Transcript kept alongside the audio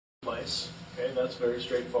place. Okay, that's very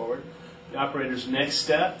straightforward. The operator's next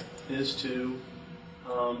step is to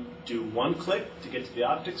do one click to get to the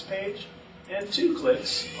optics page, and 2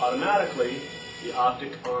 clicks, automatically the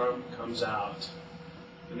optic arm comes out.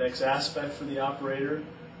 The next aspect for the operator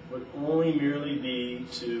would only merely be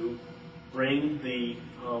to bring the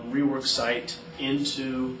rework site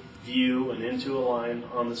into view and into a line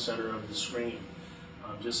on the center of the screen,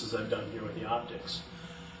 just as I've done here with the optics.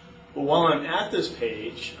 But while I'm at this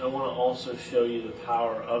page, I want to also show you the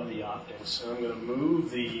power of the optics. And I'm going to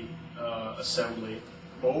move the assembly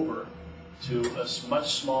over to a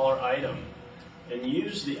much smaller item and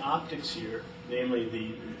use the optics here, namely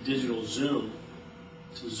the digital zoom,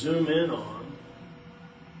 to zoom in on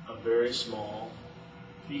a very small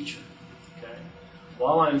feature. Okay?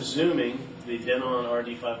 While I'm zooming, the Denon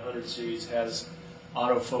RD-500 series has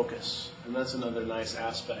autofocus, and that's another nice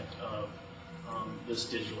aspect of this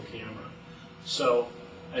digital camera. So,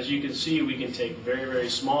 as you can see, we can take very, very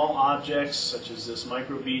small objects, such as this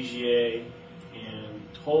micro BGA, and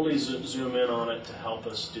totally zoom in on it to help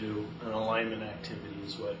us do an alignment activity,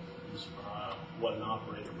 is what an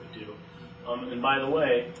operator would do. And by the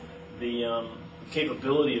way, the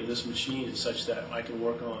capability of this machine is such that I can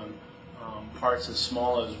work on parts as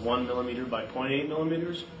small as 1 millimeter by 0.8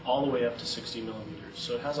 millimeters, all the way up to 60 millimeters.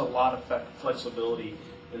 So it has a lot of flexibility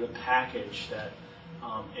in the package that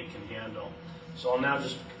it can handle. So I'll now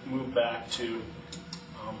just move back to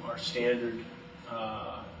our standard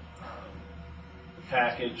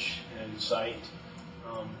package and site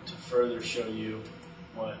to further show you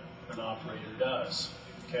what an operator does.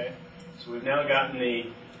 Okay, so we've now gotten the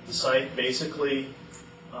site basically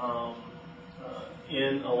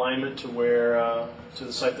in alignment to where to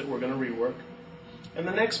the site that we're going to rework. And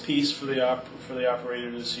the next piece for the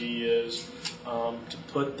operator to see is to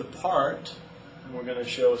put the part, and we're going to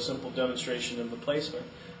show a simple demonstration of the placement,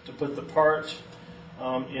 to put the part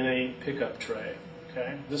in a pickup tray.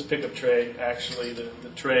 Okay, this pickup tray, actually, the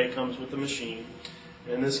tray comes with the machine.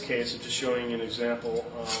 In this case, it's just showing an example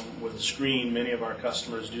with a screen. Many of our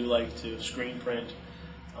customers do like to screen print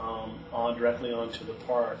directly onto the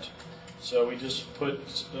part. So we just put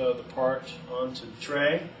the part onto the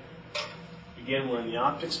tray. Again, we're in the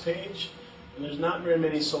optics page, and there's not very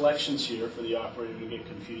many selections here for the operator to get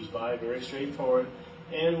confused by. Very straightforward,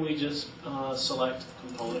 and we just select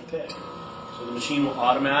component pick. So the machine will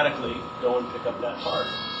automatically go and pick up that part.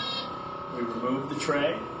 We remove the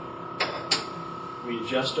tray. We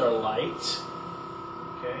adjust our light.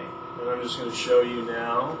 Okay, and I'm just going to show you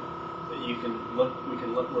now that you can look.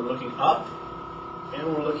 We're looking up, and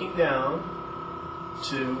we're looking down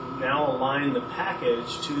to now align the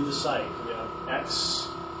package to the site. We have X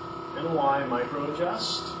and Y micro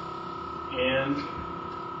adjust and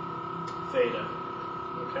theta.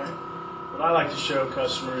 Okay? What I like to show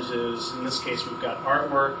customers is, in this case, we've got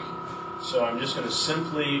artwork, so I'm just going to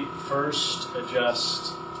simply first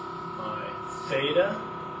adjust my theta.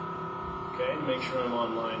 Okay, make sure I'm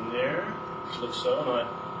on line there, which looks so, and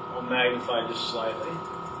I'll magnify just slightly.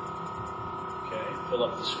 Okay, fill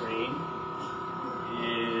up the screen.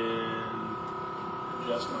 And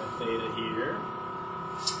adjust my theta here.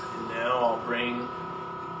 And now I'll bring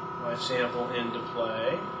my sample into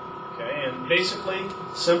play. Okay, and basically,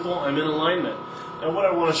 simple, I'm in alignment. Now what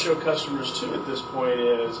I want to show customers too at this point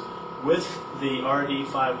is, with the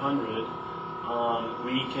RD-500,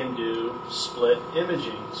 we can do split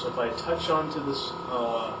imaging. So if I touch onto this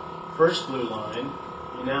first blue line,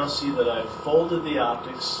 you now see that I've folded the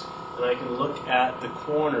optics, and I can look at the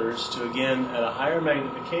corners to, again, at a higher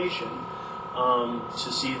magnification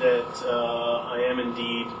to see that I am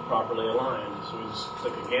indeed properly aligned. So we just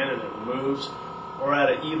click again and it removes. Or at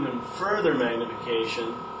an even further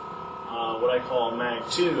magnification, what I call Mag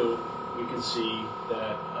 2, we can see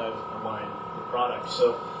that I've aligned the product.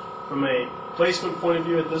 So from a placement point of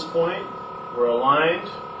view at this point, we're aligned.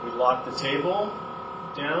 We lock the table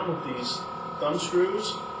down with these thumb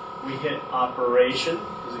screws. We hit operation,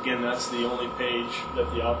 because again, that's the only page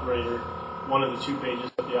that the operator, one of the 2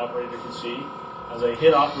 pages that the operator can see. As I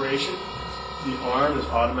hit operation, the arm is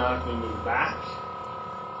automatically moved back.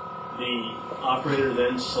 The operator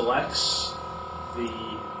then selects the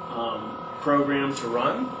program to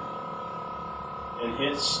run and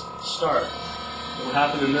hits start. What will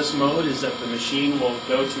happen in this mode is that the machine will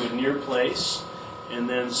go to a near place and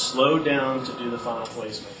then slow down to do the final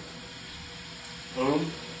placement.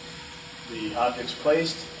 Boom. The optic's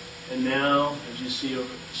placed, and now, as you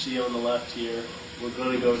see on the left here, we're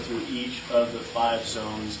going to go through each of the 5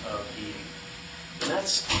 zones of heating. And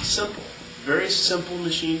that's simple. Very simple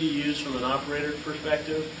machine to use from an operator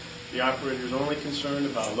perspective. The operator is only concerned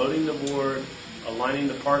about loading the board, aligning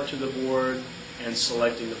the part to the board and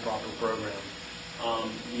selecting the proper program.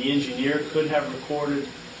 The engineer could have recorded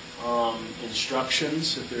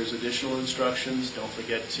instructions if there's additional instructions. Don't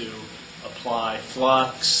forget to apply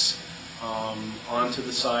flux onto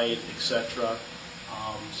the site, etc.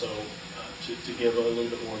 To give a little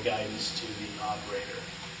bit more guidance to the operator.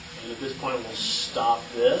 And at this point, we'll stop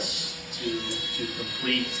this to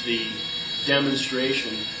complete the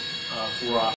demonstration for